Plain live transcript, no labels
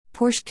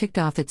Porsche kicked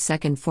off its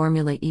second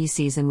Formula E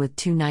season with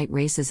two night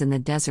races in the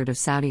desert of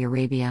Saudi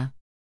Arabia.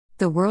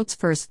 The world's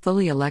first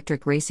fully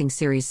electric racing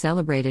series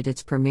celebrated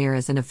its premiere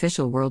as an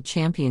official world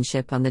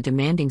championship on the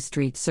demanding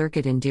street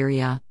circuit in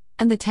Diriyah,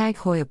 and the Tag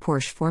Heuer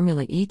Porsche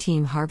Formula E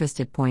team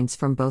harvested points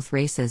from both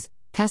races.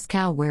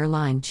 Pascal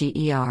Wehrlein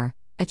GER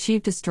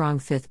achieved a strong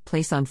fifth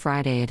place on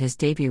Friday at his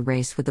debut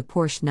race with the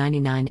Porsche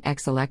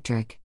 99X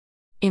Electric.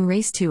 In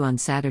race 2 on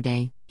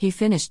Saturday, he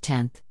finished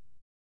 10th.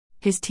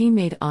 His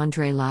teammate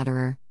André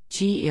Lotterer,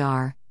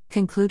 GER,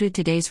 concluded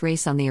today's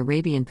race on the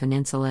Arabian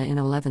Peninsula in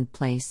 11th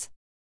place.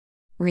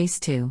 Race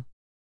 2.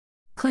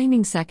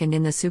 Claiming second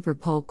in the Super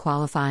Pole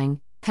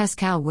qualifying,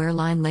 Pascal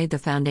Wehrlein laid the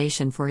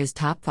foundation for his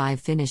top 5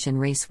 finish in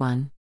race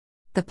 1.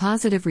 The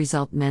positive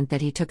result meant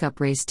that he took up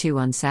race 2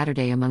 on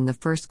Saturday among the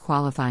first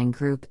qualifying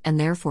group and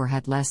therefore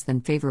had less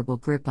than favorable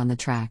grip on the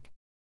track.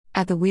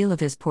 At the wheel of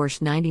his Porsche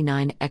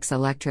 99X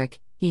Electric,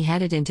 he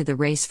headed into the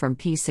race from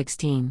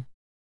P16.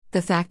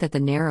 The fact that the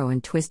narrow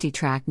and twisty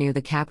track near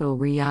the capital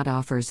Riyadh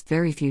offers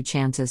very few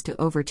chances to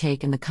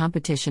overtake and the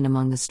competition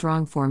among the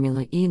strong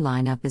Formula E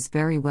lineup is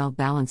very well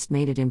balanced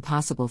made it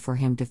impossible for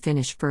him to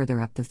finish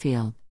further up the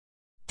field.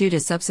 Due to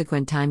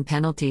subsequent time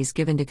penalties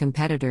given to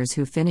competitors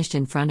who finished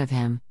in front of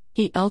him,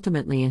 he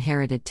ultimately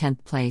inherited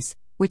 10th place,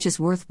 which is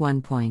worth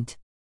 1 point.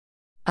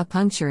 A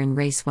puncture in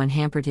race 1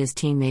 hampered his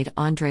teammate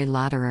André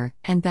Lotterer,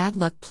 and bad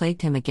luck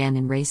plagued him again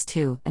in race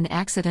 2. An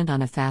accident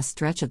on a fast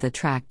stretch of the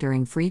track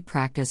during free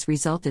practice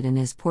resulted in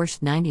his Porsche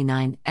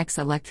 99X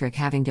Electric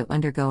having to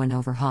undergo an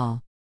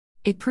overhaul.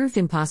 It proved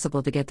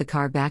impossible to get the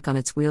car back on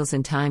its wheels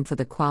in time for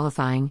the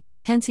qualifying,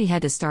 hence he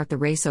had to start the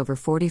race over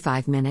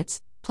 45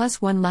 minutes,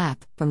 plus 1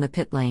 lap, from the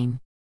pit lane.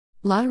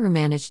 Lotterer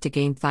managed to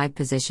gain 5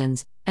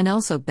 positions, and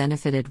also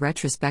benefited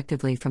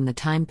retrospectively from the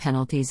time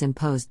penalties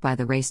imposed by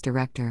the race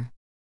director.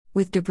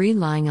 With debris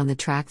lying on the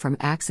track from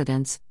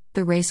accidents,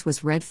 the race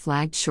was red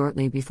flagged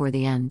shortly before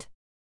the end.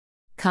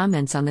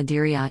 Comments on the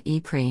Diriyah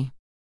E-Prix.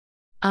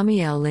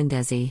 Amiel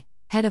Lindezi,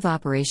 head of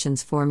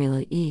operations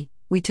Formula E,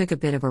 we took a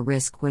bit of a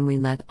risk when we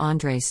let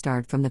André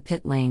start from the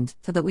pit lane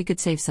so that we could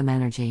save some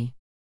energy.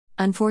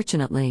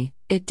 Unfortunately,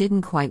 it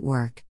didn't quite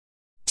work.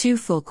 2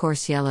 full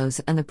course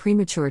yellows and the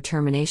premature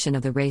termination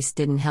of the race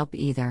didn't help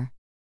either.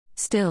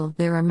 Still,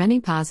 there are many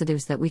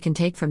positives that we can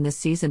take from this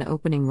season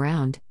opening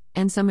round,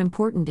 and some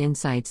important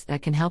insights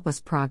that can help us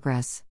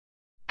progress.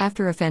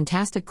 After a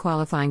fantastic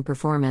qualifying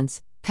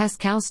performance,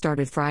 Pascal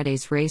started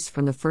Friday's race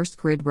from the first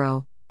grid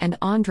row, and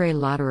André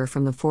Lotterer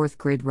from the 4th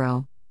grid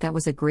row. That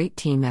was a great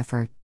team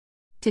effort.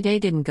 Today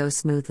didn't go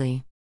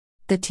smoothly.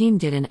 The team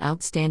did an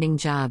outstanding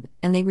job,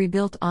 and they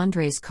rebuilt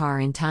André's car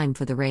in time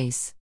for the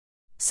race.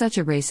 Such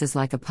a race is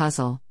like a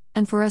puzzle,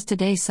 and for us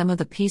today some of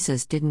the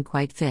pieces didn't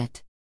quite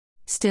fit.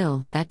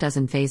 Still, that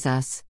doesn't faze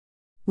us.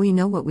 We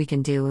know what we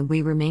can do and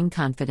we remain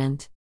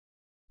confident.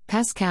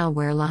 Pascal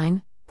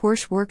Wehrlein,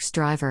 Porsche Works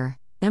driver,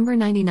 number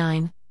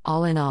 99,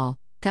 all in all,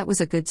 that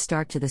was a good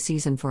start to the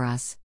season for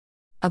us.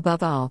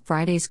 Above all,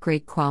 Friday's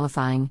great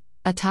qualifying,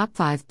 a top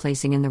 5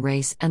 placing in the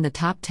race and the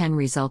top 10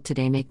 result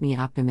today make me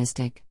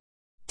optimistic.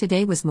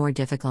 Today was more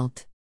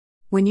difficult.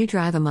 When you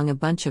drive among a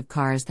bunch of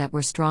cars that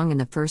were strong in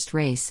the first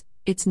race,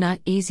 it's not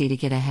easy to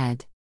get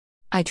ahead.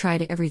 I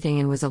tried everything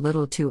and was a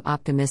little too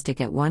optimistic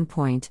at one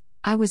point.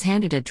 I was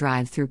handed a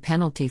drive-through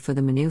penalty for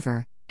the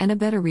maneuver, and a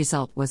better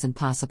result wasn't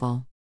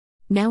possible.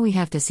 Now we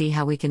have to see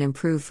how we can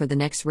improve for the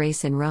next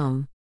race in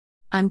Rome.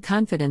 I'm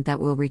confident that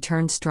we'll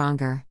return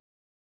stronger.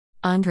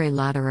 André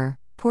Lotterer,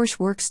 Porsche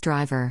Works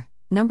driver,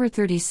 number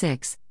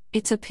 36,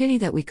 it's a pity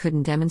that we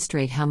couldn't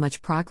demonstrate how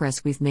much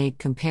progress we've made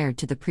compared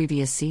to the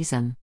previous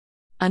season.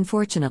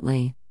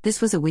 Unfortunately, this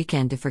was a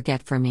weekend to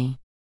forget for me.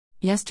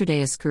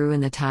 Yesterday a screw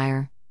in the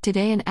tire,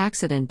 today an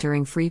accident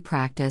during free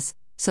practice,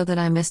 so that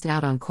I missed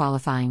out on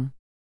qualifying.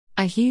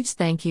 A huge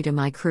thank you to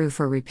my crew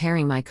for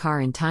repairing my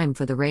car in time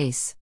for the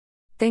race.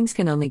 Things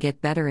can only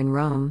get better in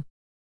Rome.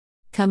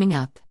 Coming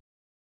up.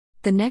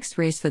 The next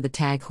race for the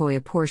Tag Heuer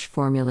Porsche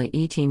Formula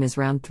E team is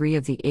round 3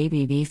 of the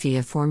ABB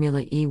FIA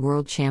Formula E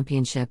World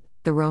Championship,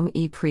 the Rome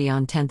E-Prix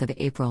on 10th of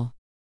April.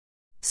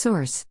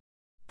 Source: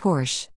 Porsche.